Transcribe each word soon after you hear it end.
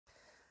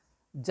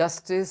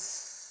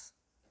Justice,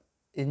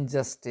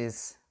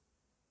 injustice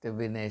to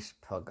Vinesh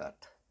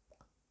Phogat.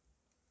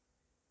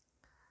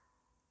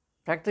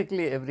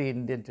 Practically every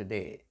Indian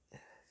today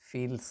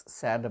feels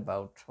sad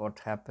about what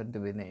happened to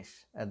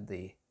Vinesh at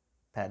the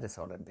Paris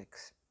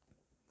Olympics.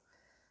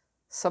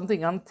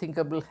 Something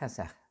unthinkable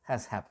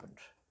has happened.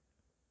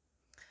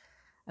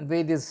 And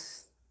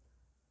various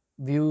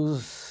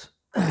views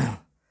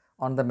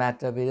on the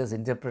matter, various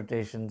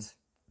interpretations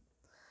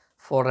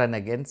for and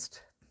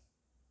against,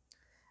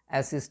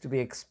 as is to be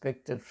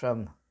expected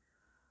from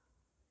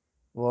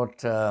what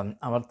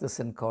Amartya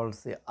Sen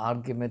calls the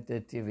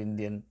argumentative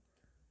Indian.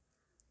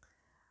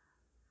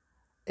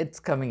 It's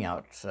coming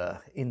out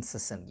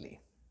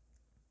incessantly.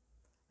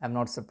 I'm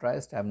not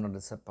surprised, I'm not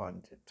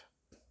disappointed.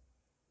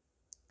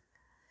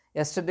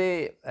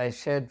 Yesterday, I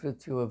shared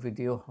with you a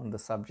video on the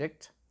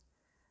subject,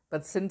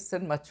 but since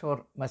then, much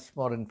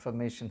more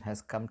information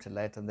has come to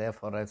light, and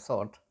therefore, I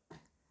thought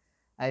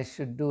I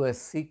should do a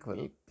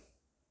sequel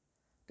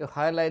to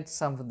highlight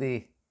some of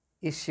the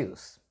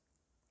issues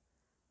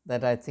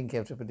that I think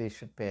everybody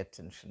should pay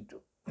attention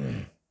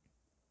to.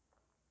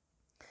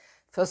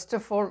 First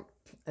of all,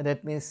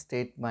 let me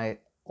state my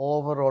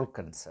overall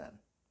concern.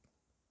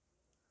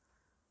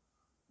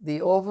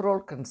 The overall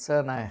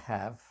concern I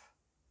have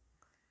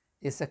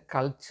is a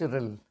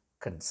cultural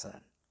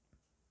concern,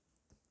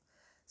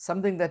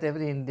 something that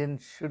every Indian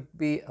should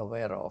be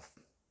aware of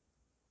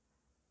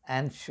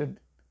and should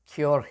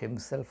cure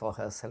himself or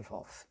herself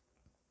of.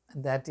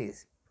 And that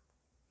is,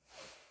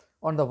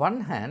 on the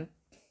one hand,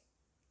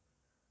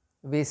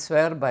 we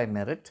swear by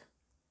merit.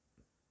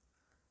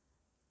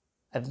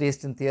 At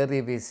least in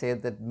theory, we say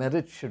that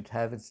merit should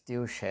have its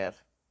due share.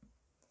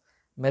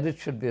 Merit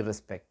should be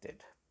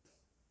respected.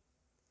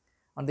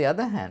 On the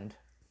other hand,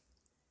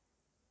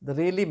 the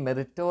really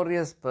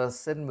meritorious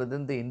person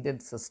within the Indian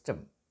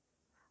system,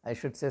 I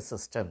should say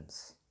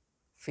systems,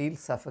 feels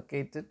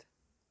suffocated,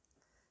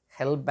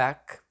 held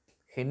back,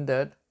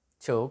 hindered,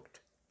 choked.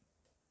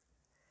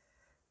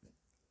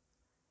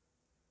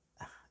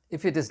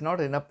 If it is not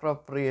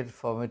inappropriate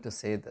for me to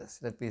say this,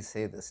 let me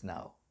say this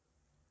now,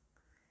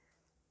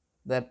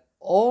 that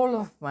all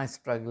of my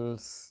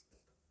struggles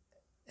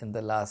in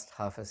the last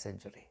half a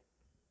century,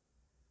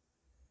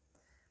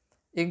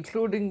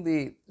 including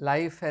the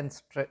life and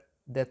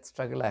death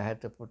struggle I had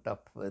to put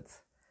up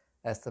with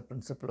as the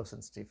principal of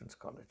St. Stephen's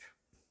College,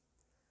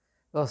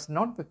 was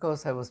not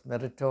because I was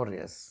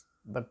meritorious,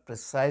 but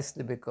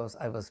precisely because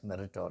I was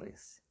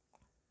meritorious.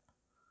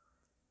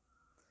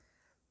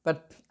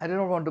 But I do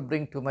not want to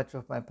bring too much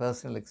of my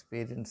personal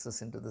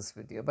experiences into this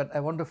video, but I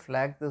want to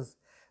flag this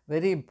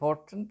very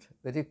important,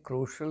 very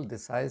crucial,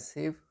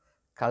 decisive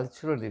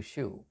cultural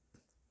issue,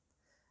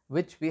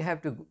 which we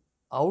have to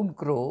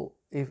outgrow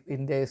if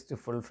India is to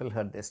fulfill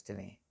her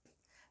destiny.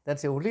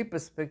 That's the only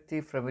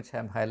perspective from which I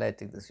am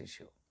highlighting this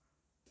issue.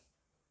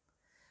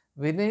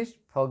 Vinesh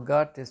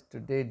Phogat is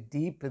today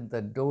deep in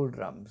the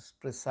doldrums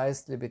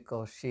precisely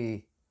because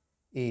she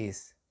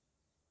is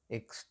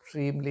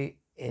extremely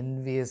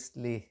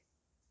enviously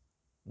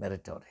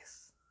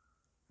meritorious.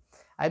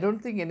 I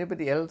don't think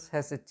anybody else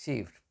has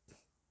achieved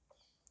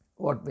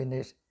what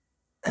Vinesh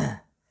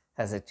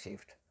has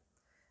achieved,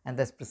 and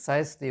that's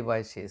precisely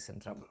why she is in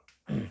trouble.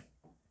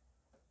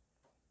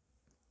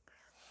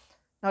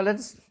 Now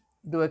let's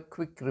do a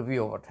quick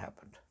review of what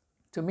happened.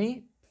 To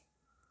me,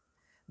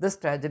 this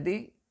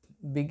tragedy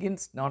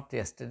begins not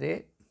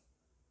yesterday.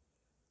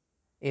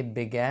 It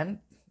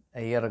began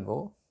a year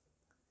ago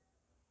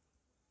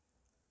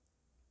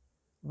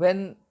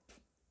when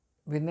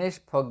Vinesh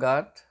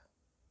Phogat,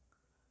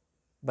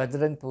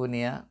 Bajrang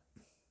Punia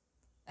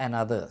and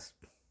others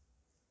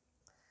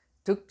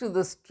took to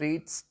the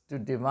streets to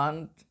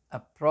demand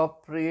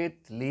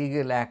appropriate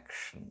legal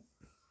action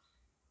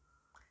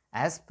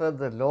as per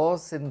the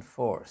laws in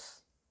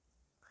force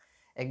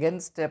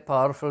against a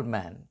powerful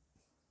man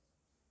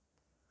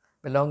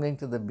belonging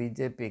to the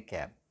BJP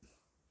camp,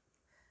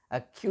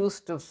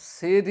 accused of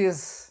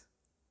serious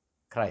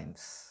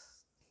crimes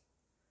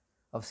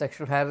of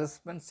sexual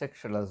harassment,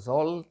 sexual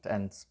assault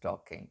and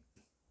stalking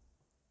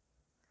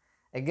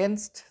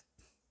against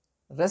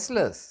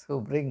wrestlers who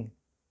bring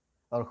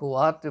or who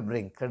are to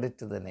bring credit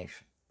to the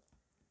nation.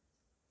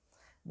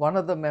 One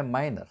of them a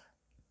minor.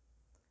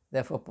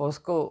 Therefore,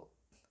 POSCO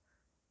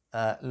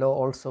law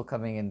also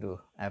coming into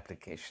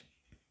application.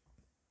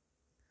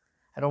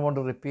 I don't want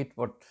to repeat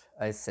what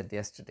I said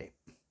yesterday.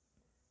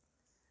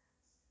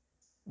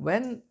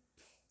 When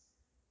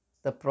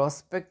the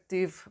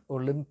prospective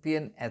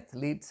Olympian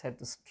athletes had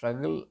to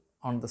struggle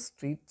on the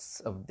streets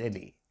of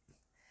Delhi,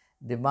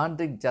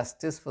 demanding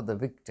justice for the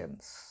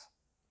victims,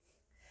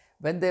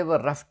 when they were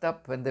roughed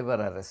up, when they were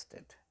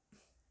arrested,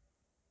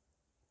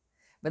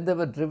 when they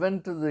were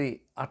driven to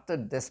the utter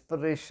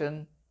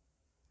desperation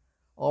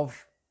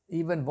of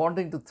even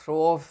wanting to throw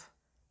off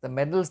the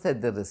medals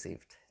that they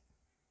received,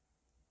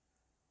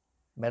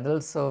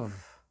 medals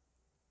of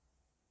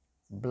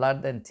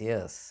blood and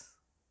tears.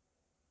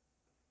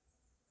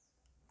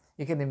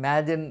 You can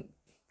imagine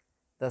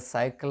the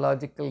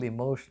psychological,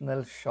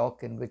 emotional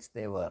shock in which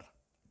they were.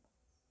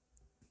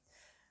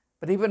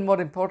 But even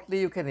more importantly,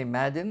 you can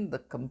imagine the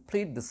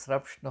complete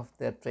disruption of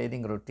their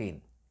training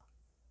routine.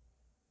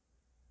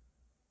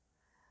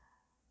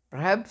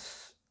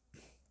 Perhaps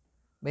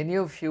many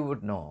of you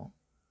would know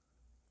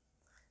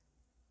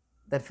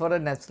that for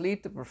an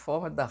athlete to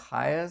perform at the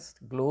highest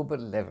global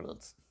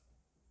levels,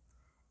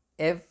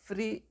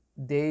 every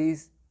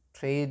day's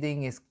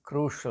training is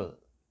crucial.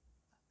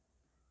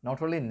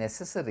 Not only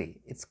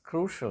necessary, it's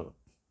crucial.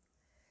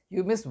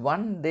 You miss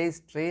one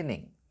day's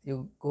training,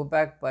 you go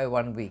back by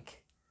 1 week.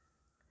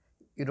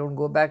 You don't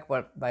go back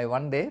by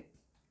 1 day,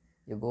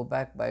 you go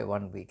back by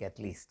 1 week at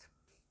least.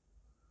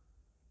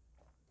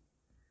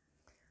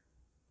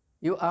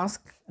 You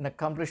ask an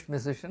accomplished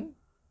musician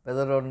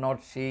whether or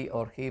not she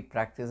or he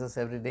practices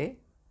every day.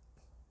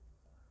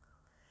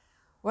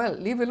 Well,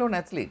 leave alone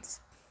athletes.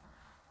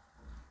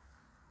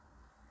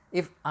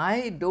 If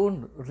I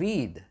don't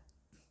read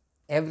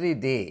every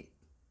day,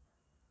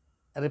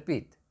 I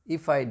repeat,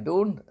 if I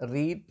don't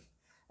read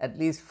at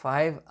least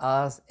 5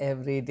 hours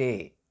every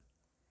day,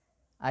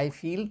 I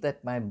feel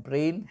that my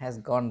brain has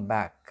gone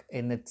back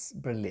in its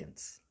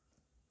brilliance.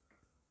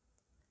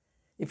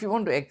 If you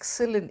want to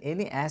excel in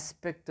any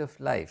aspect of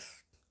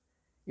life,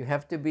 you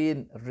have to be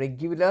in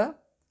regular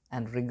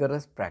and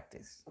rigorous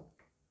practice.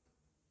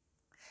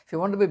 If you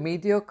want to be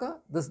mediocre,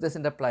 this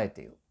doesn't apply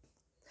to you.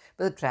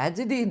 But the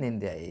tragedy in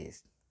India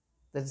is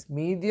that it's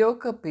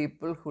mediocre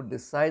people who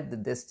decide the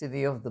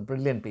destiny of the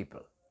brilliant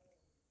people.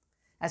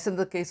 As in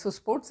the case of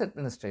sports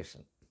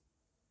administration,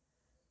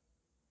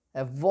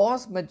 a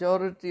vast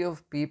majority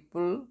of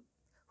people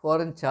who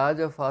are in charge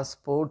of our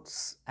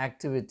sports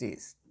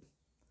activities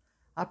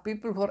are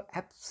people who are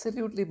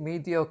absolutely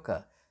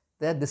mediocre.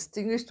 They are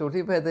distinguished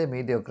only by their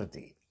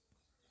mediocrity.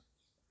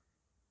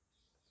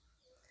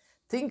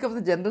 Think of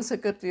the General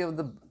Secretary of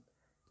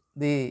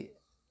the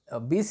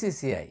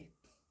BCCI,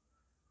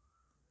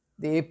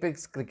 the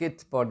apex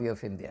cricket body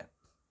of India.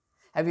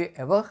 Have you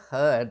ever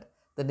heard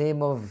the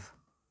name of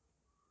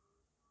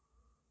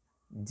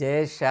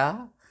Jay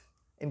Shah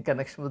in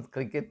connection with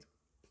cricket?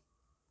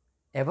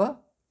 Ever?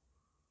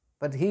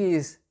 But he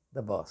is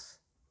the boss.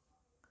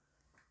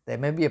 There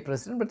may be a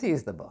president, but he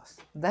is the boss.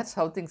 That's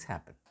how things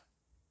happen.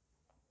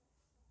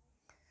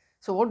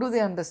 So what do they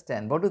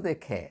understand? What do they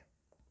care?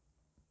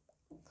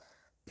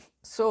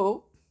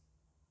 So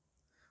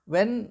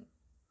when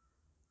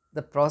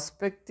the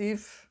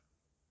prospective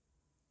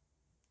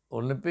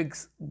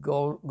Olympics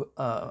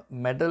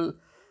medal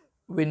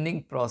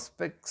winning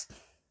prospects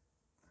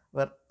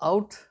were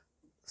out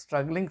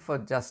struggling for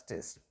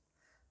justice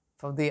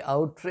for the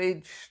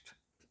outraged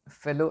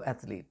fellow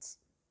athletes,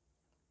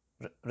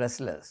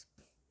 wrestlers,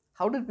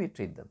 how did we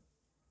treat them?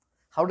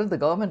 How did the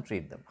government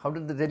treat them? How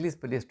did the Delhi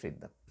police treat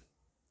them?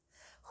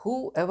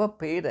 Whoever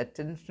paid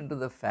attention to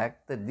the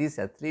fact that these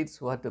athletes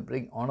who are to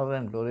bring honor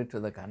and glory to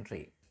the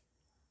country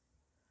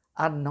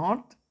are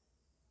not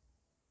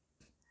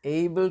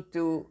able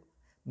to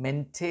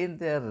maintain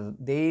their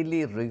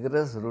daily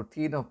rigorous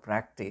routine of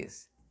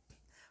practice.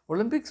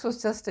 Olympics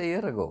was just a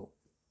year ago,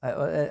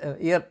 a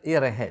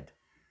year ahead.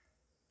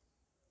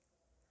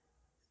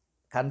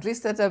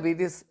 Countries that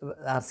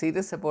are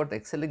serious about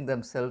excelling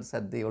themselves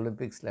at the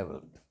Olympics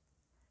level,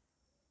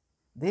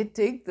 they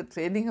take the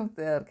training of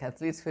their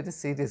athletes very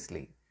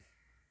seriously.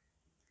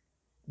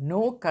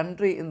 No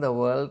country in the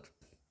world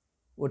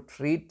would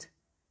treat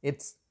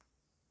its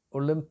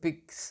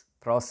Olympics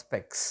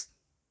prospects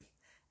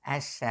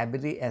as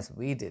shabbily as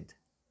we did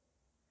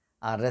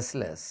our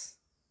wrestlers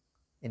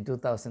in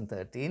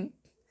 2013,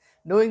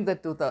 knowing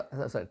that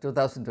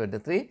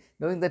 2023,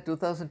 knowing that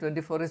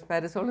 2024 is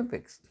Paris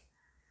Olympics,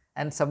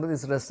 and some of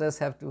these wrestlers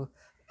have to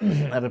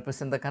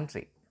represent the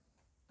country.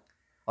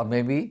 Or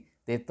maybe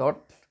they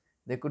thought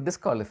they could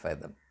disqualify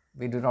them.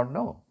 We do not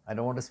know. I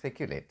don't want to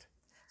speculate.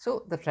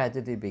 So the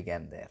tragedy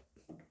began there.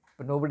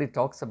 But nobody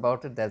talks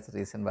about it. That's the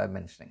reason why I'm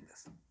mentioning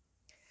this.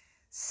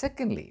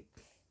 Secondly,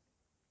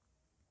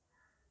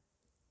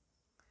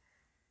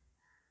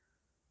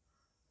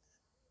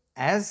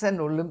 as an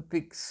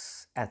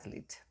Olympics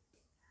athlete,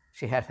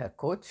 she had her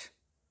coach,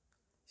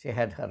 she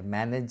had her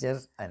manager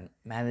and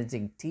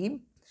managing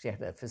team, she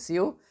had a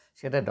physio,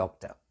 she had a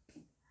doctor.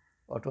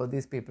 What were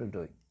these people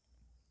doing?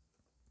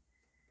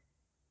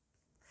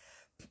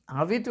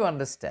 Are we to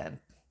understand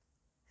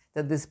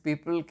that these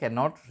people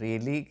cannot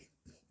really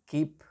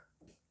keep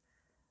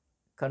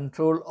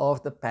control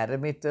of the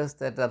parameters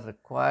that are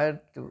required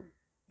to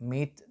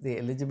meet the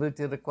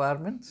eligibility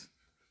requirements?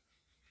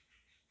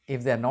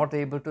 If they are not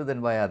able to,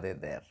 then why are they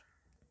there?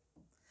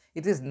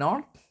 It is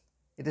not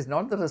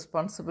the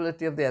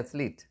responsibility of the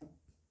athlete.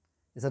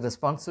 It's a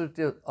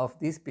responsibility of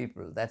these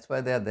people. That's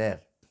why they are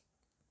there.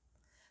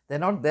 They're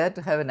not there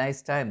to have a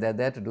nice time. They're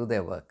there to do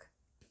their work.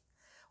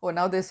 Oh,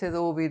 now they say,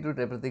 oh, we did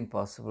everything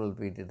possible.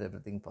 We did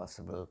everything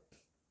possible.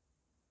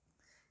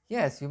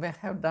 Yes, you may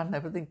have done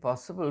everything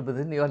possible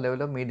within your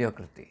level of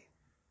mediocrity.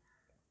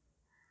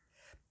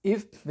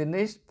 If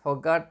Vinesh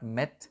Phogat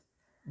met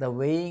the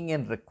weighing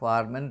in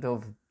requirement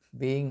of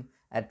being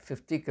at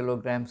 50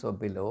 kilograms or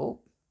below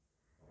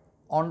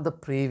on the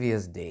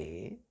previous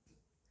day,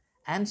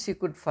 and she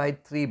could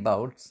fight 3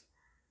 bouts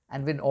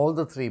and win all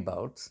the 3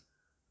 bouts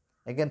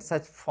against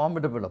such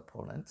formidable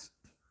opponents,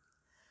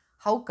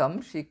 how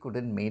come she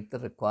couldn't meet the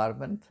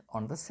requirement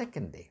on the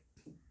second day?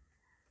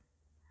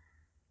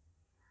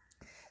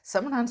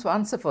 Someone has to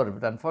answer for it,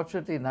 but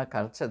unfortunately in our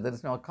culture there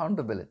is no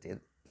accountability.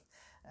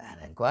 An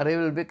inquiry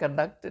will be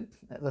conducted,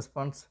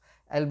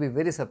 I'll be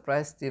very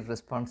surprised if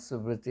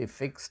responsibility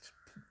fixed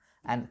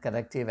and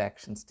corrective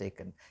actions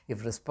taken.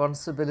 If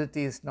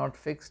responsibility is not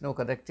fixed, no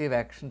corrective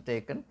action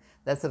taken,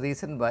 that's the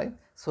reason why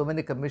so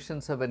many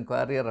commissions of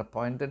inquiry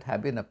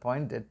have been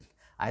appointed.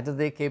 Either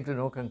they came to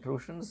no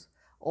conclusions,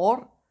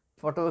 or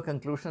whatever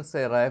conclusions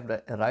they arrived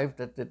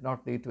at did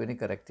not lead to any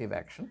corrective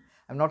action.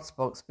 I'm not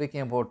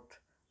speaking about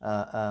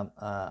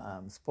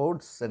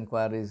sports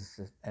inquiries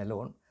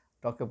alone,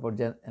 talk about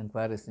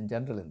inquiries in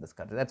general in this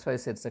country. That's why I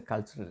say it's a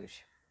cultural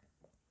issue.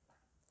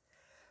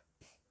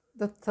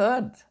 The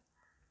third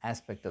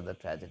aspect of the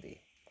tragedy,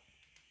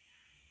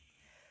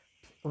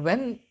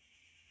 when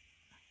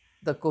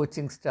the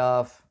coaching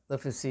staff, the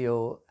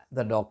physio,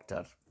 the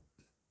doctor,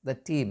 the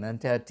team,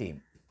 entire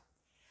team,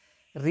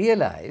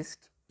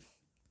 realized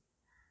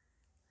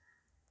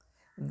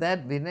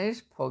that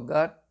Vinesh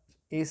Phogat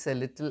is a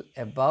little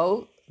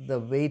above the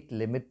weight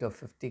limit of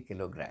 50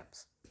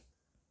 kilograms.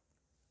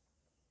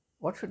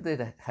 What should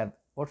they have?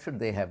 What should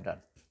they have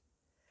done?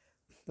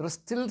 There was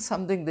still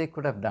something they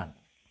could have done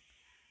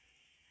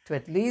to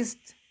at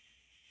least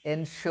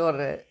ensure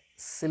a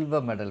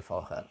silver medal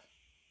for her.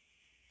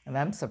 And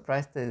I'm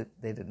surprised they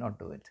did not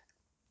do it.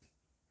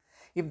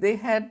 If they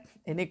had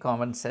any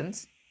common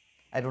sense,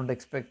 I don't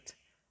expect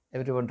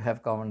everyone to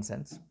have common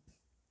sense.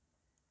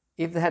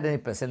 If they had any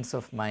presence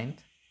of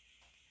mind,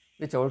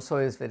 which also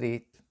is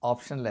very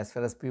optional as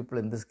far as people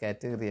in this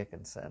category are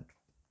concerned,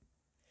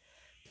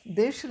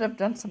 they should have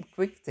done some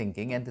quick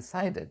thinking and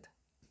decided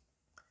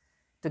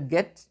to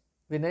get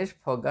Vinesh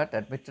Phogat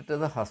admitted to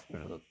the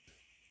hospital,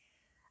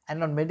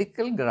 and on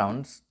medical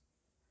grounds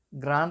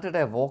granted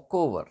a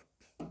walkover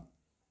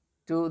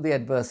to the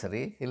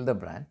adversary,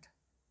 Hildebrand,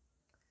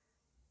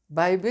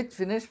 by which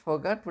Vinesh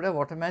Phogat would have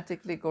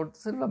automatically got the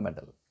silver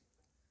medal.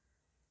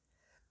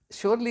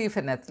 Surely if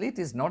an athlete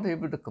is not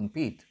able to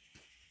compete,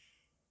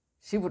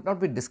 she would not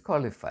be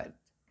disqualified.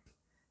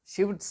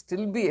 She would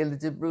still be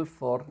eligible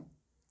for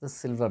the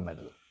silver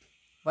medal.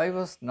 Why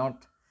was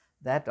not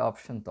that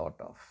option thought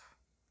of?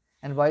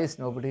 And why is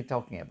nobody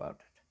talking about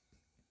it?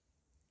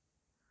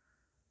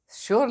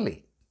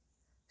 Surely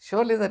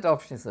that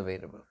option is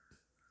available.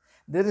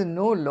 There is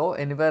no law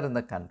anywhere in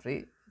the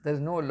country, there is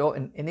no law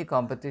in any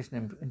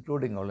competition,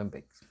 including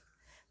Olympics,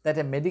 that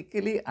a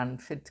medically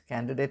unfit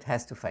candidate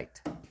has to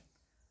fight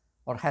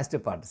or has to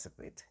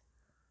participate.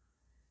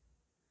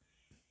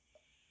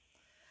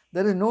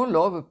 There is no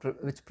law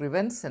which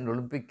prevents an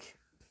Olympic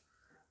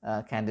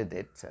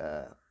candidate,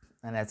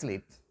 an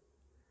athlete,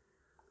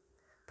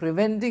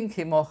 preventing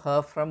him or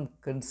her from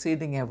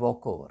conceding a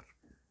walkover.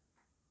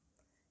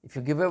 If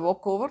you give a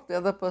walkover, the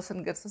other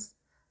person gets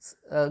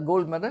a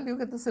gold medal, you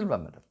get the silver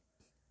medal.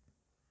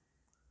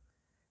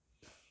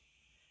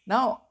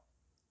 Now,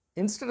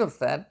 instead of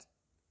that,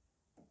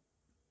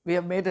 we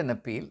made an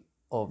appeal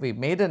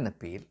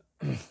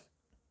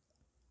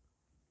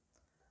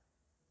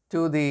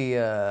to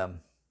the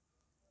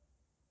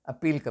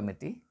appeal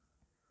committee,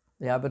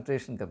 the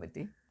arbitration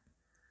committee.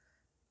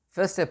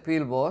 First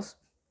appeal was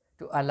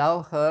to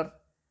allow her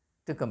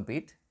to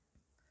compete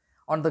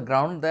on the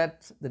ground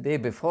that the day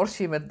before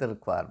she met the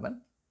requirement,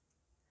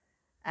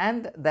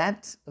 and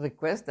that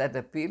request, that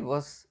appeal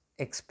was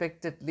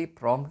expectedly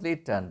promptly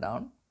turned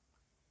down,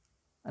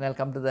 and I'll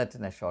come to that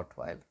in a short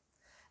while.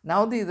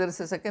 Now there is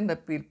a second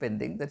appeal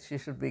pending that she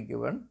should be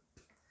given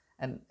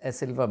a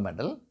silver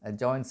medal, a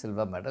joint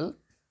silver medal.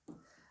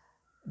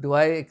 Do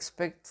I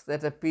expect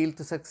that appeal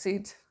to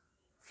succeed?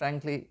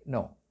 Frankly,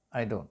 no,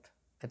 I don't.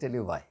 I tell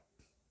you why.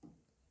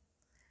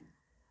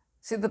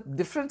 See, the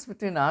difference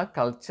between our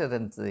culture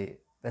and the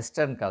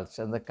Western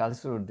culture and the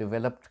culture of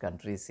developed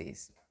countries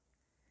is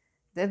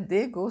that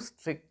they go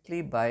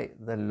strictly by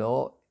the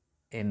law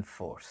in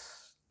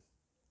force.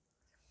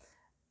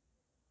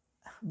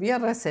 We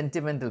are a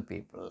sentimental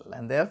people,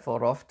 and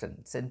therefore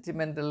often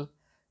sentimental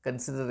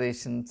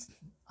considerations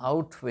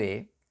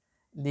outweigh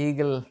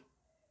legal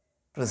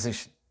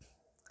precision.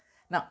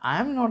 Now,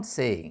 I'm not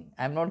saying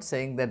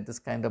that this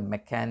kind of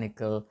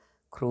mechanical,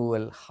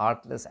 cruel,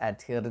 heartless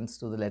adherence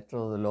to the letter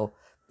of the law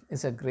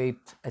is a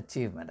great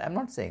achievement. I'm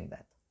not saying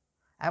that.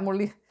 I'm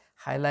only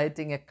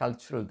highlighting a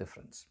cultural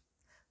difference.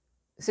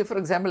 See, for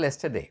example,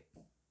 yesterday,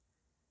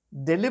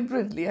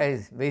 deliberately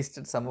I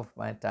wasted some of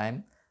my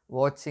time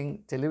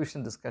watching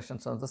television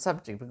discussions on the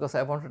subject because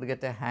I wanted to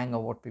get a hang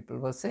of what people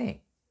were saying.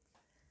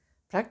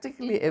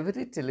 Practically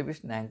every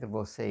television anchor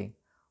was saying,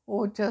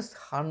 oh, just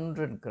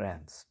 100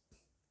 grams.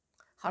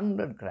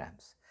 100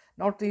 grams,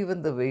 not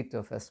even the weight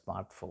of a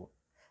smartphone,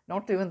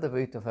 not even the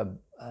weight of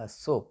a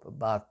soap, a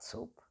bath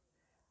soap.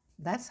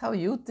 That's how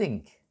you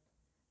think.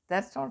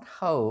 That's not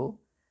how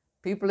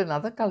people in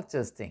other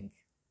cultures think.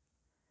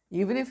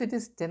 Even if it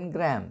is 10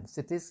 grams,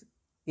 it is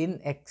in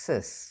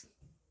excess.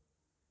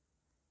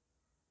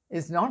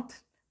 It's not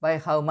by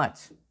how much.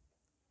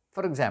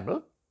 For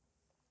example,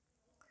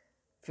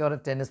 if you are a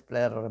tennis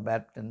player or a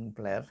badminton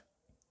player,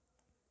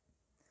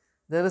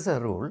 there is a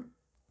rule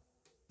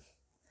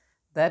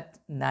that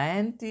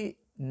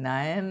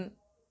 99%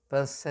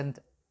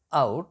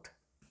 out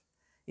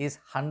is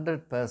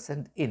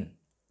 100% in.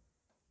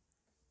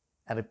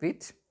 I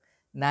repeat,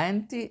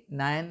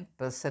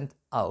 99%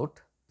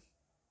 out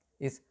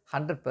is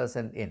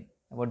 100% in.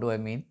 What do I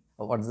mean?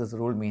 Or what does this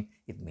rule mean?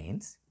 It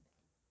means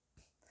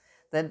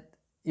that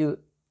you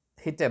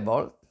hit a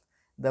ball,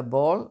 the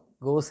ball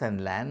goes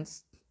and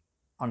lands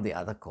on the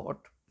other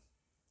court,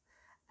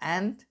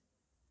 and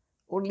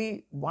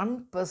only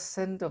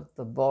 1% of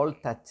the ball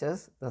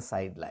touches the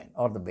sideline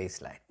or the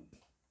baseline.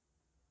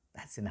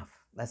 That's enough.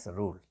 That's the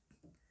rule.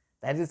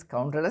 That is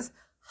counted as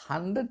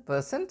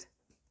 100%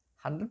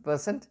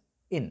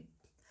 in.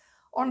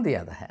 On the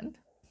other hand,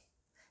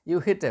 you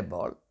hit a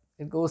ball,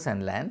 it goes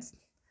and lands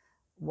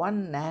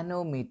 1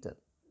 nanometer,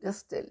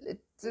 just a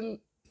little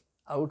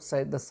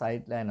outside the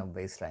sideline or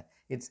baseline.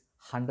 It's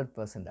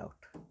 100%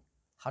 out.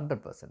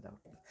 100% out.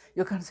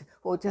 You can't say,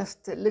 oh,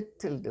 just a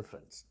little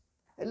difference.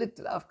 A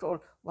little, after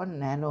all, 1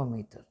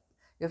 nanometer.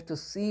 You have to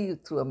see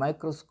through a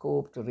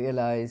microscope to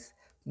realize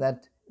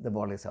that the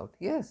ball is out.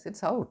 Yes,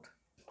 it's out.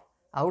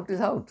 Out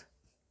is out.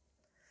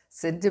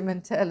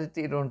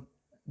 Sentimentality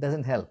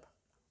doesn't help.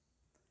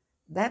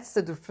 That's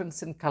the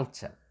difference in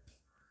culture.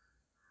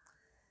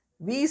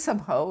 We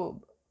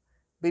somehow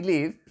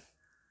believe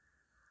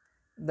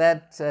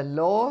that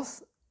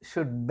laws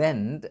should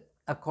bend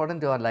according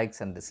to our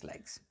likes and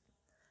dislikes.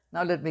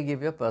 Now let me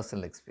give you a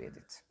personal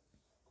experience.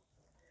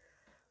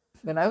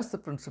 When I was the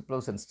principal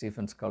of St.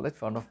 Stephen's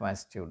College, one of my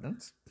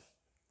students,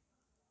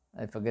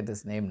 I forget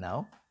his name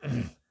now,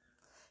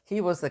 he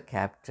was the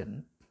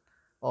captain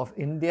of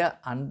India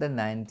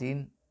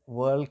Under-19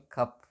 World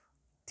Cup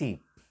team.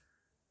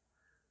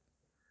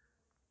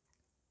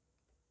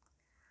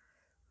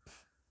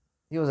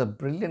 He was a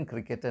brilliant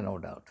cricketer, no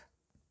doubt.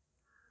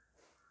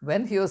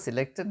 When he was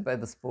selected by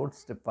the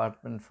sports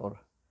department for,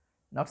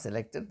 not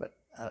selected, but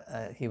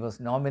he was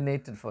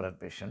nominated for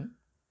admission,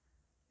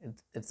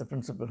 it's the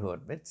principal who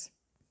admits,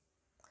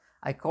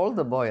 I called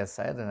the boy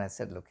aside and I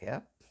said, look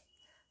here,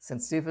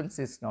 St. Stephen's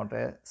is not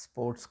a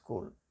sports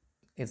school.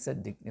 It's a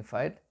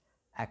dignified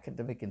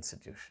academic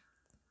institution.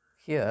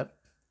 Here,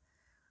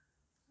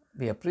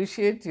 we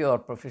appreciate your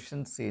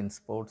proficiency in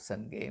sports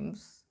and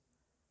games.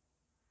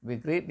 We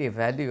greatly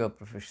value your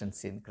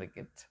proficiency in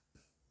cricket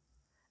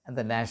and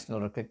the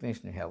national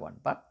recognition you have won.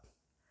 But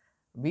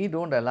we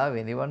don't allow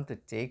anyone to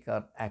take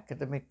our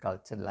academic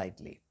culture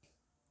lightly.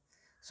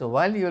 So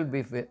while you will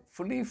be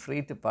fully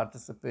free to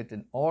participate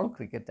in all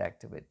cricket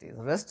activities,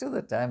 the rest of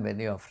the time when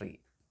you are free,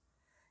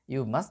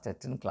 you must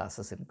attend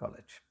classes in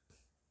college.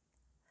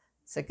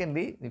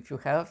 Secondly,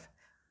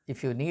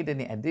 if you need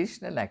any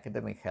additional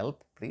academic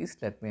help, please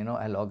let me know.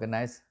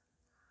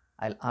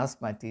 I'll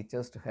ask my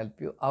teachers to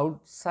help you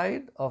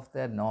outside of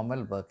their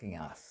normal working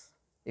hours,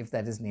 if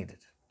that is needed.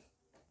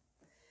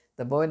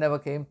 The boy never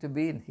came to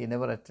be, and he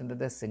never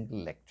attended a single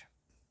lecture.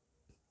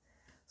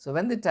 So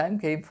when the time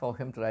came for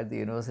him to write the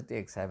university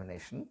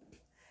examination,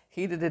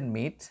 he didn't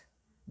meet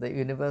the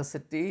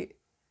university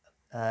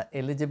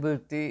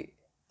eligibility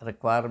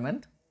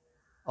requirement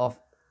of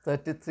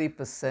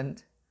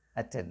 33%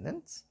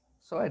 attendance.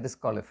 So I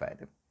disqualified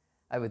him.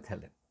 I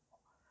withheld him.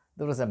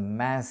 There was a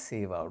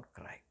massive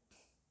outcry,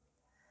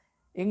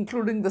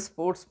 including the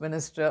sports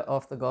minister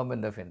of the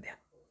government of India,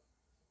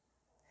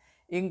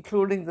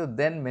 including the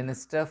then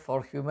Minister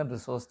for Human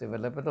Resource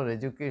Development or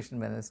Education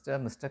Minister,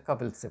 Mr.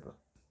 Kapil Sibal.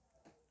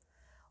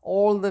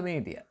 All the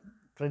media,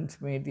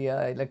 print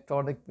media,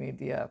 electronic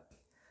media,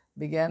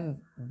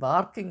 began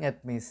barking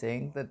at me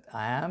saying that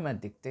I am a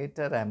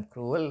dictator, I am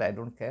cruel, I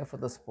don't care for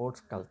the sports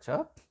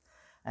culture,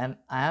 and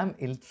I am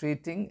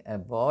ill-treating a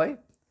boy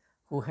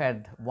who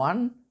had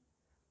won,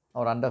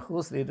 or under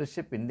whose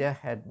leadership India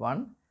had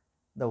won,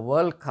 the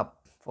World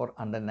Cup for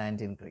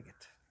Under-19 cricket.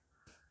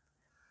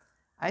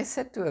 I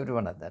said to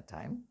everyone at that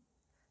time,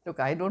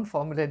 look, I don't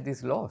formulate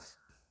these laws.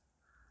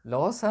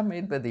 Laws are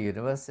made by the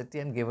university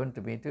and given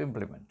to me to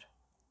implement.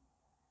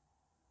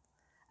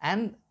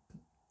 And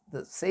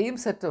the same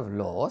set of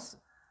laws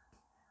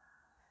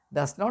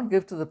does not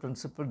give to the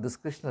principal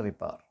discretionary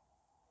power.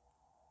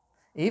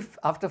 If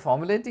after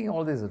formulating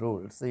all these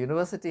rules, the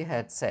university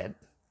had said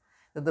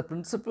that the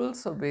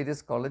principals of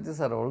various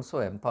colleges are also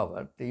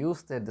empowered to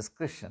use their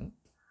discretion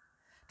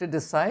to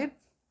decide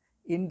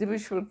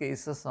individual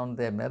cases on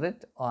their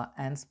merit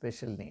and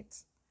special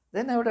needs,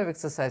 then I would have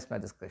exercised my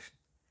discretion.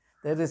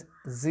 There is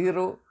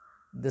zero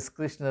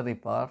discretionary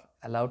power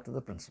allowed to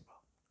the principal.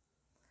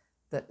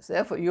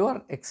 Therefore, you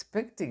are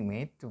expecting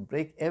me to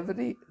break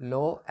every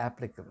law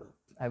applicable.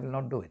 I will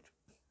not do it.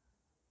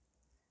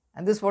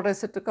 And this is what I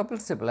said to Kapil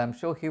Sibal. I am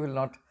sure he will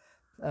not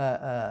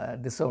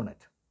disown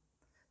it.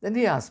 Then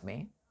he asked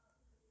me,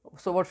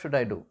 so what should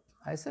I do?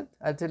 I said,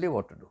 I'll tell you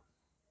what to do.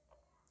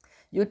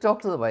 You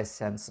talk to the Vice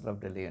Chancellor of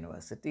Delhi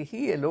University.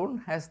 He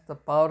alone has the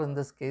power in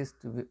this case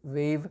to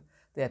waive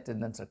the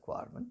attendance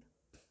requirement.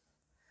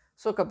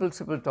 So Kapil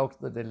Sibal talked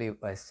to the Delhi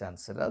Vice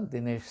Chancellor,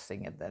 Vinesh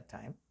Singh at that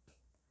time.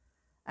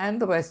 and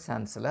the Vice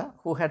Chancellor,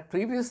 who had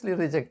previously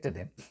rejected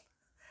him,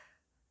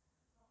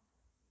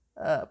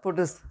 put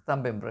his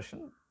thumb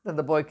impression. Then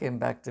the boy came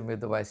back to me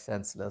with the Vice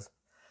Chancellor's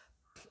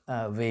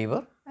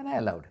waiver, and I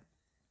allowed him.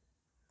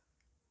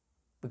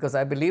 Because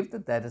I believe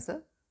that that is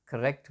a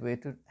correct way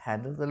to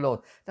handle the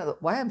law. Now,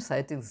 why I'm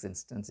citing this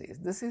instance is,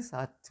 this is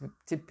our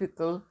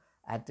typical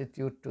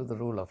attitude to the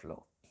rule of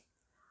law.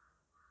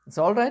 It's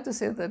all right to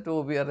say that,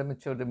 oh, we are a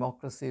mature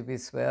democracy, we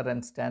swear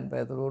and stand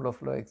by the rule of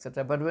law,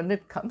 etc. But when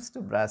it comes to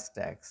brass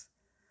tacks,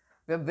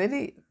 we are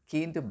very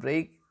keen to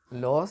break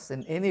laws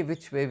in any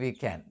which way we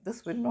can.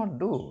 This will not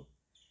do.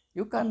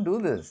 You can't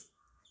do this.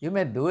 You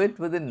may do it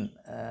within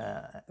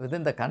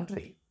the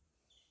country,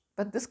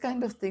 but this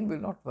kind of thing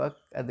will not work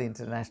at the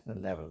international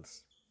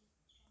levels.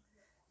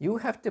 You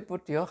have to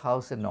put your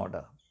house in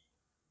order.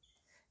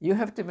 You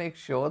have to make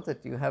sure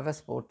that you have a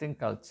sporting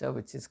culture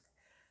which is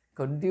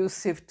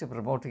conducive to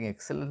promoting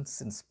excellence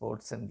in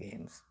sports and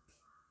games.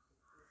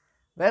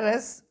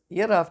 Whereas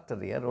year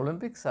after year,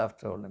 Olympics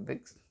after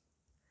Olympics,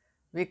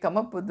 we come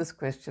up with this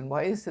question,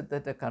 why is it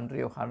that a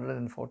country of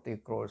 140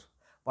 crores,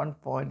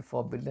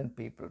 1.4 billion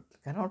people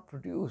cannot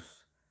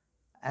produce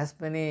as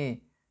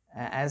many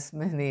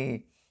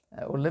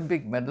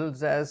Olympic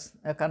medals as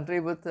a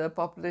country with a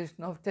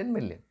population of 10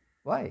 million?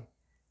 Why?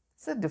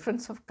 It's a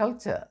difference of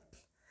culture.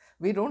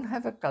 We don't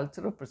have a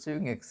culture of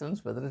pursuing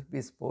excellence, whether it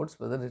be sports,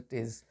 whether it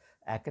is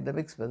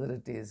academics, whether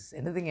it is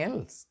anything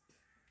else.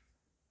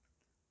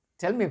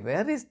 Tell me,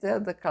 where is there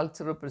the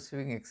culture of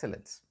pursuing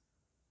excellence?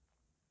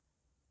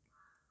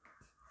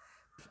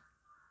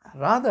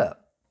 Rather,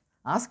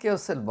 ask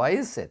yourself, why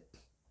is it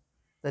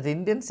that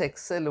Indians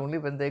excel only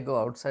when they go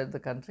outside the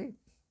country?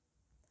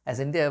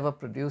 Has India ever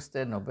produced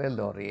a Nobel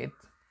laureate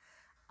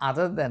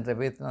other than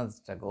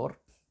Rabindranath Tagore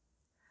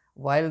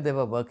while they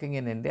were working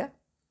in India?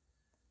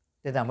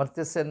 Did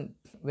Amartya Sen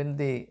win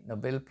the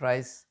Nobel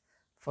Prize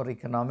for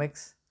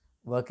economics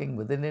working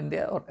within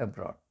India or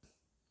abroad?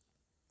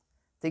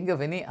 Think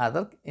of any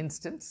other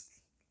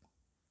instance?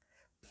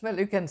 Well,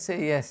 you can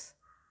say yes.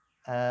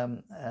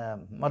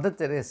 Mother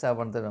Teresa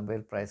won the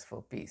Nobel Prize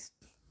for peace,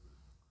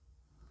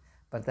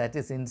 but that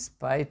is in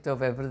spite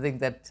of everything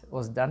that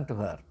was done to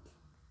her.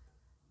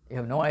 You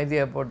have no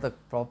idea about the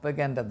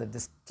propaganda, the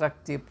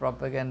destructive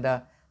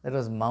propaganda that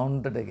was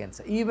mounted against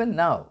her. Even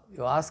now,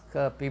 you ask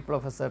people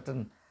of a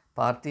certain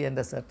party and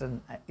a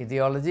certain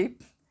ideology,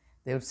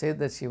 they would say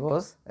that she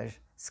was a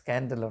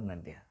scandal on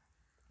India.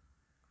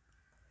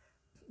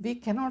 We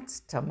cannot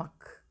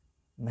stomach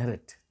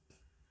merit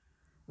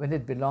when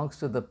it belongs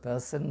to the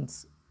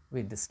persons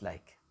we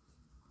dislike.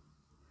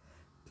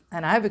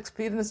 And I have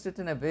experienced it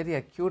in a very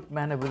acute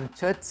manner within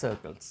church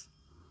circles.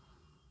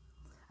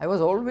 I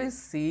was always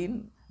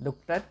seen,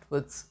 looked at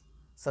with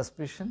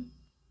suspicion,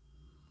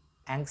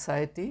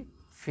 anxiety,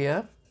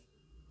 fear,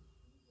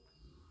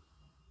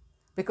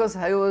 because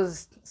I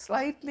was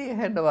slightly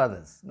ahead of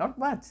others, not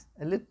much,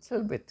 a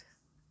little bit.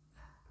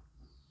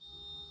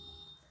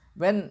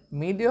 When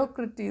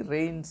mediocrity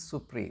reigns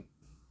supreme,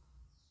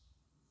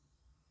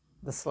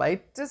 the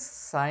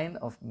slightest sign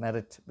of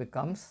merit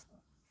becomes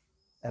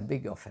a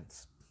big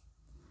offense.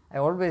 I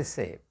always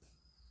say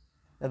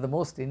that the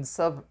most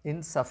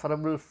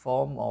insufferable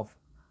form of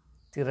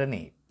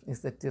tyranny is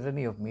the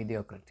tyranny of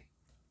mediocrity.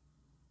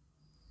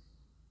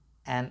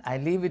 And I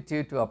leave it to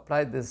you to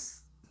apply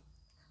this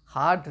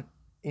hard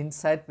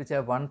insight which I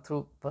won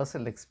through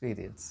personal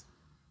experience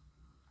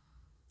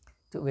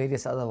to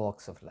various other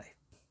walks of life.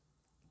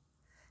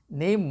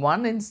 Name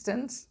one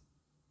instance,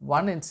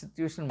 one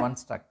institution, one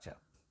structure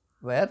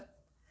where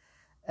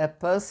a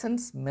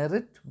person's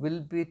merit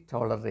will be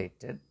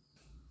tolerated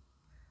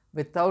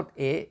without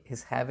A,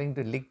 his having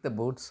to lick the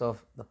boots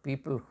of the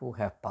people who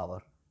have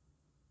power,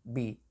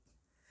 B,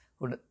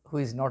 who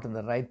is not in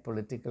the right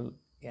political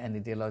and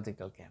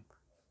ideological camp.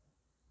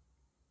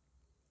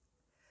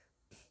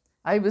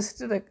 I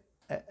visited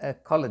a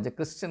college, a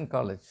Christian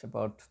college,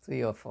 about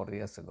 3 or 4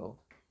 years ago,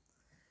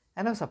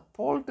 and I was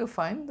appalled to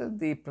find that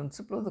the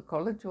principal of the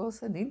college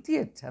was an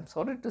idiot. I'm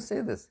sorry to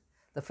say this.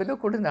 The fellow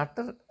couldn't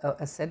utter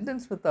a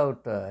sentence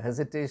without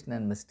hesitation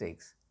and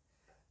mistakes.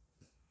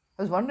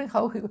 I was wondering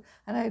how he could,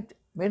 and I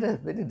made a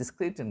very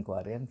discreet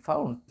inquiry and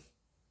found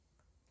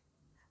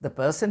the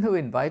person who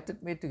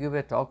invited me to give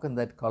a talk in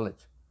that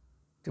college,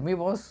 to me,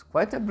 was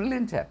quite a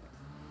brilliant chap.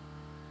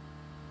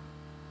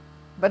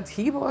 But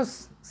he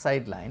was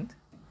sidelined,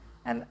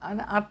 and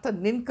an utter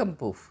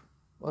nincompoop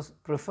was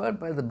preferred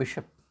by the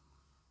bishop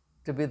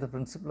to be the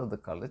principal of the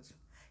college,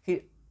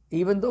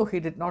 even though he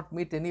did not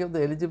meet any of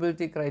the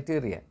eligibility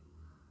criteria.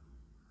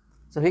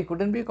 So he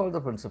couldn't be called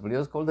the principal, he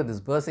was called the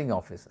disbursing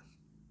officer.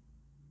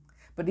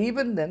 But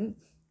even then,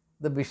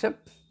 the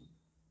bishop,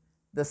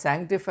 the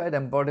sanctified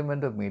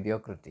embodiment of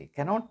mediocrity,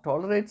 cannot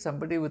tolerate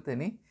somebody with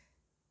any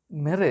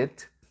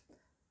merit,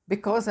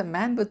 because a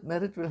man with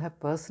merit will have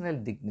personal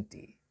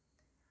dignity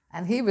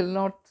and he will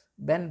not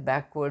bend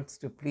backwards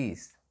to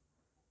please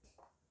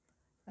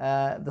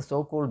the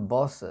so-called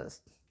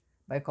bosses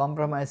by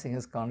compromising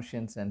his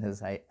conscience and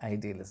his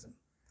idealism.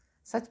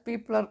 Such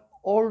people are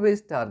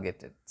always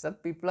targeted.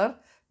 Such people are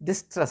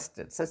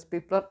distrusted. Such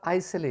people are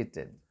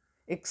isolated,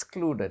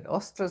 excluded,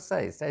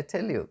 ostracized, I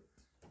tell you.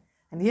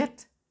 And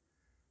yet,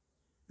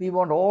 we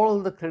want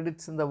all the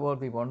credits in the world.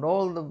 We want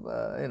all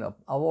the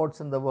awards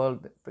in the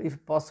world.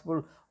 If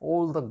possible,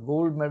 all the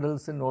gold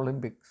medals in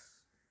Olympics.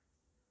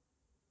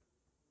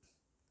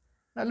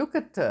 Now look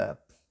at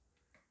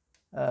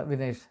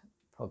Vinesh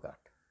Phogat.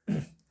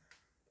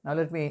 Now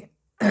let me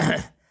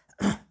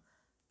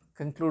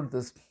conclude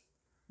this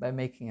by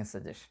making a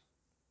suggestion.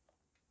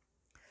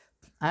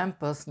 I am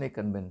personally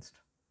convinced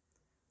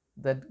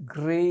that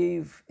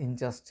grave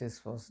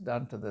injustice was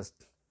done to this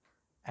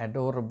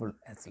adorable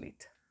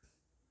athlete.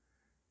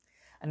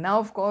 And now,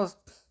 of course,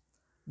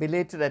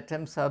 belated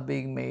attempts are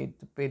being made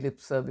to pay lip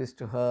service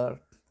to her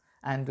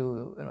and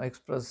to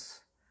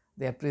express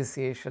the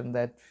appreciation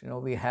that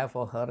we have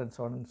for her and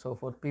so on and so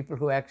forth. People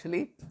who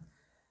actually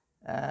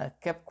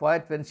kept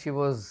quiet when she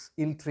was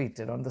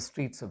ill-treated on the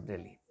streets of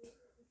Delhi.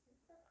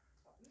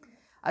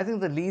 I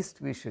think the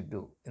least we should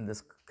do in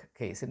this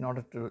case, in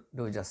order to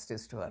do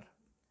justice to her,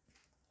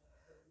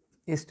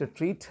 is to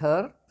treat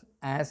her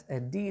as a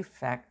de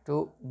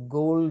facto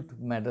gold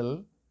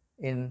medal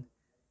in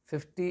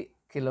 50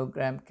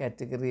 kilogram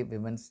category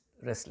women's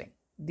wrestling,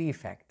 de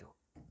facto,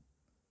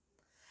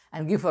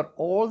 and give her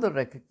all the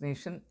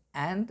recognition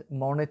and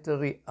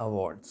monetary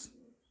awards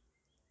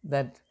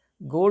that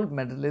gold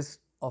medalists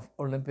of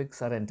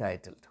Olympics are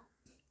entitled to,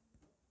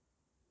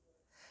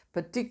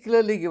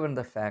 particularly given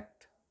the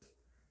fact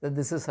that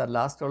this is her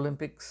last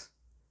Olympics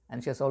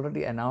and she has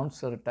already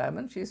announced her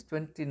retirement. She is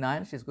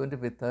 29, she is going to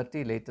be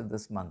 30 later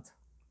this month.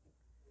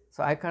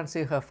 So I can't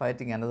see her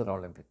fighting another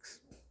Olympics.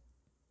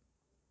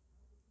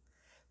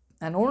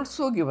 And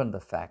also given the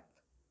fact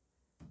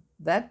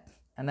that,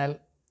 and I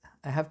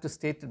have to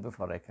state it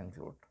before I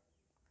conclude,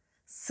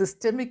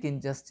 systemic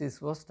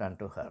injustice was done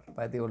to her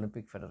by the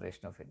Olympic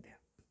Federation of India.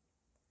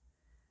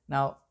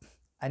 Now,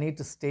 I need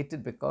to state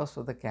it because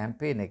of the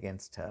campaign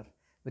against her,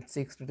 which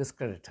seeks to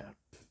discredit her.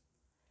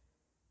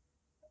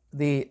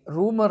 The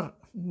rumor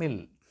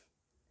mill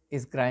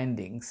is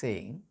grinding,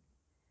 saying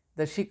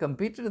that she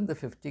competed in the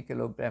 50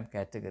 kilogram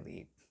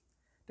category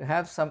to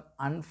have some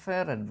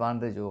unfair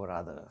advantage over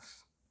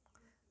others.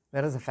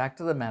 Whereas the fact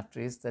of the matter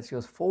is that she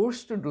was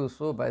forced to do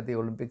so by the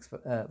Olympic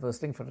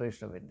Wrestling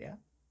Federation of India.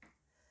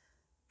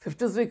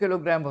 53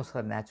 kilogram was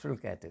her natural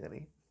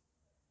category,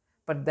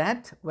 but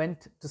that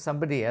went to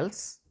somebody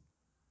else,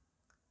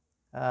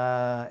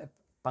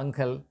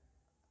 Pankhal,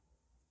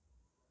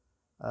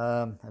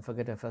 I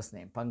forget her first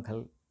name,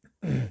 Pankhal,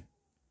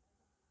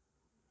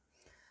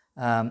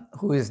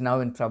 who is now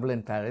in trouble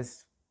in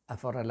Paris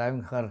for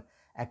allowing her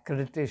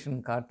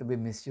accreditation card to be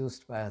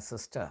misused by her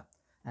sister,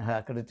 and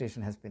her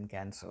accreditation has been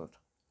cancelled.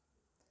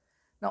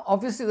 Now,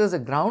 obviously, there's a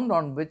ground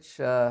on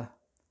which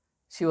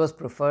she was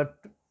preferred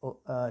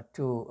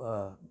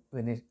to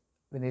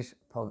Vinesh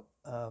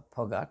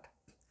Phogat.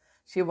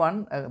 She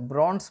won a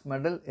bronze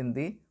medal in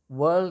the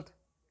World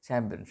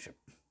Championship.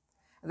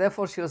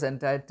 Therefore, she was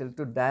entitled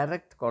to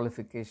direct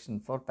qualification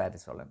for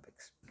Paris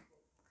Olympics.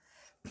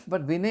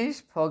 But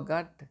Vinesh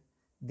Phogat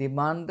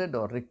demanded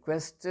or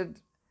requested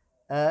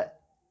a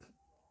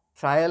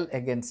trial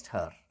against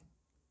her.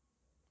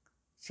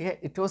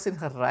 It was in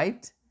her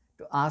right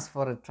to ask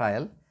for a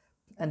trial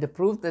and to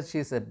prove that she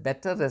is a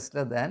better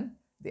wrestler than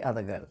the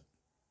other girl.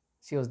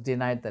 She was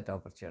denied that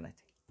opportunity.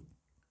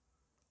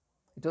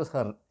 It was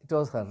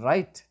her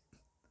right.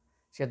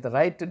 She had the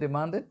right to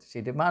demand it.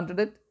 She demanded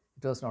it.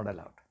 It was not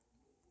allowed.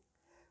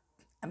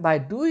 And by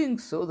doing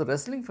so, the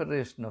Wrestling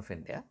Federation of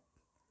India,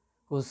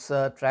 whose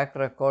track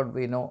record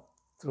we know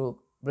through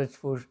Brij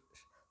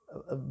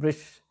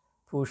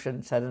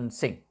Bhushan Sharan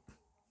Singh,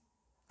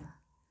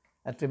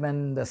 a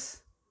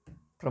tremendous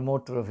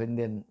promoter of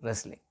Indian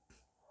wrestling.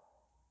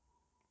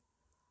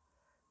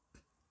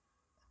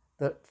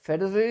 The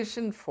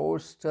federation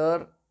forced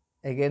her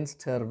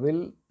against her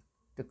will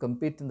to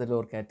compete in the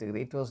lower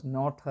category. It was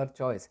not her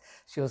choice.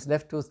 She was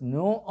left with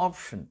no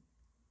option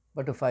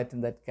but to fight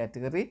in that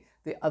category.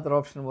 The other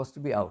option was to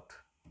be out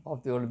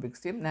of the Olympics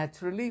team.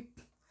 Naturally,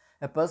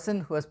 a person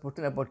who has put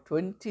in about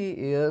 20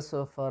 years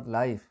of her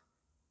life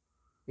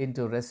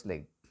into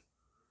wrestling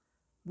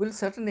will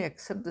certainly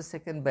accept the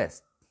second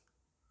best,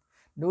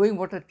 knowing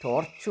what a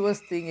tortuous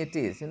thing it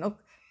is.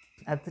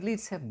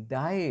 Athletes have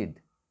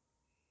died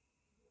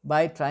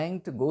by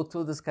trying to go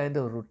through this kind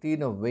of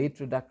routine of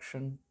weight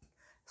reduction,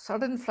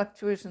 sudden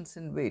fluctuations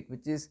in weight,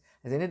 which is,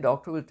 as any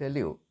doctor will tell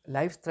you,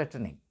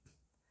 life-threatening.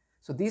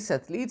 So these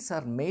athletes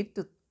are made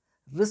to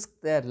risk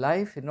their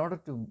life in order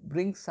to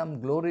bring some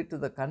glory to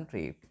the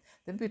country.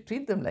 Then we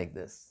treat them like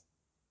this.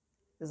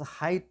 There's a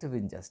height of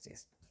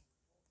injustice.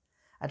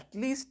 At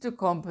least to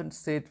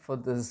compensate for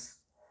this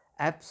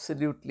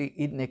absolutely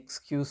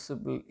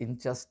inexcusable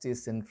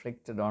injustice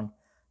inflicted on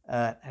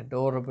an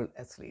adorable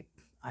athlete,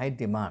 I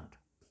demand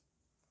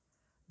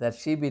that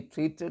she be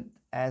treated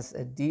as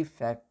a de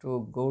facto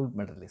gold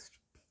medalist,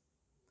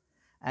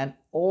 and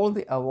all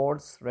the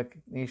awards,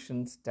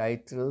 recognitions,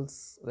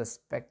 titles,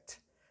 respect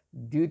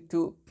due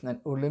to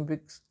an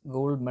Olympics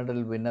gold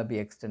medal winner be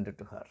extended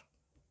to her.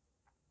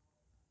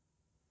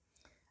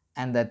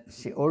 and that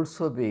she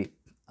also be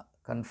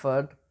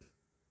conferred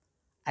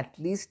at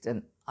least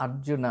an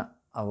Arjuna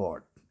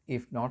Award,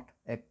 if not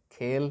a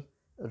Khel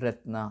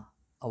Ratna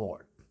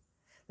Award.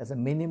 That's a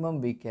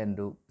minimum we can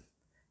do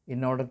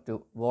in order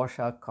to wash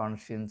our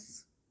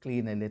conscience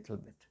clean a little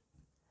bit.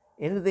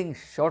 Anything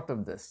short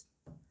of this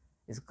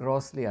is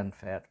grossly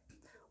unfair.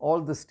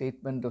 All the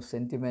statement of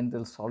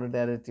sentimental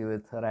solidarity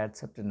with her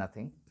adds up to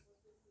nothing.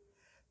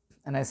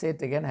 And I say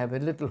it again, I have a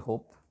little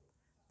hope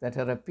that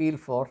her appeal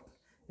for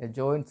a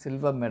joint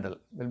silver medal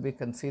will be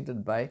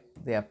considered by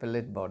the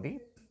appellate body,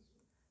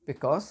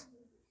 because,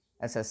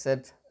 as I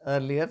said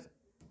earlier,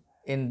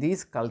 in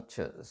these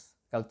cultures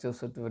of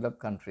developed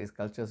countries,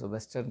 cultures of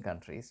Western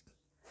countries,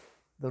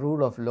 the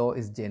rule of law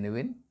is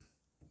genuine.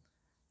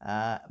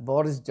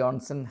 Boris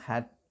Johnson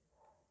had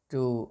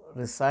to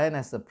resign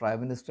as the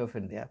Prime Minister of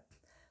India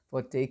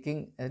for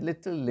taking a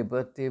little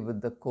liberty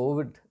with the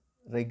COVID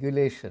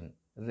regulation.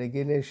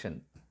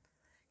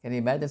 Can you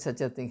imagine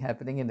such a thing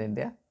happening in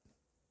India?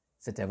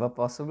 Is it ever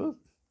possible?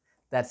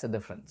 That's the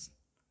difference.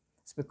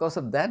 It's because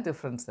of that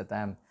difference that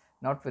I'm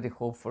not very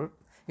hopeful.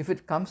 If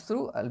it comes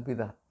through, I'll be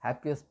the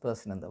happiest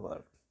person in the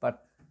world.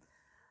 But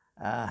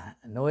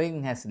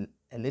knowing as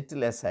a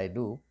little as I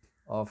do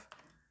of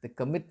the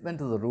commitment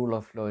to the rule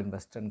of law in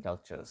Western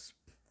cultures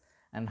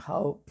and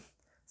how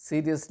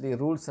seriously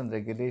rules and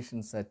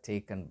regulations are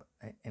taken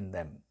in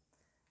them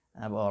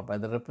or by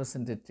the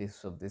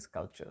representatives of these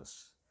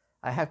cultures,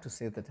 I have to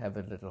say that I have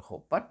a little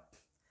hope. But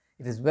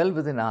it is well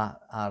within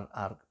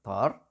our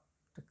power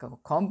to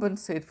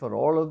compensate for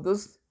all of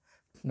this,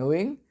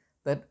 knowing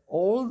that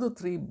all the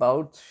 3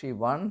 bouts she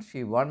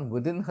won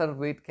within her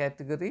weight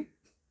category,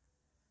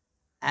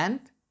 and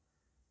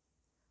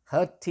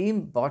her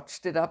team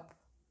botched it up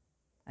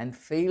and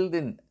failed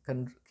in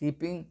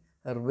keeping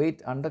her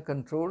weight under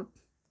control.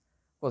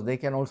 Of course, they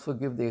can also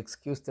give the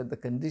excuse that the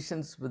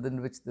conditions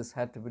within which this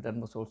had to be done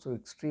was also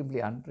extremely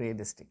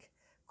unrealistic,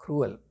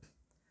 cruel.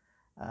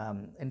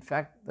 In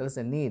fact, there is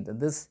a need.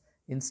 This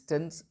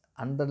instance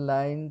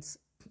underlines,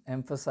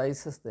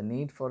 emphasizes the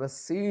need for a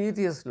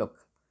serious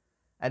look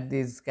at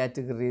these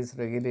categories,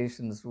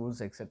 regulations,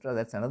 rules, etc.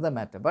 That's another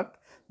matter. But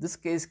this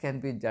case can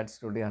be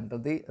judged only under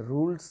the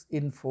rules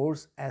in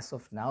force as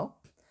of now,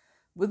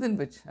 within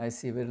which I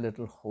see very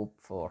little hope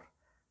for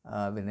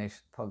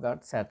Vinesh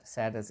Phogat,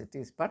 sad as it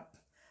is. But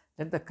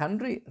let the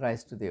country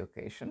rise to the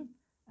occasion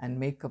and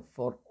make up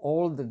for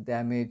all the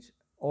damage,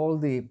 all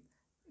the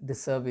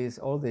disservice,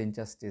 all the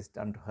injustice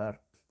done to her.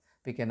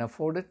 We can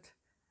afford it,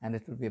 and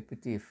it will be a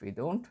pity if we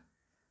don't.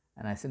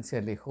 And I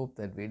sincerely hope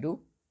that we do.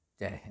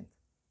 Jai Hind.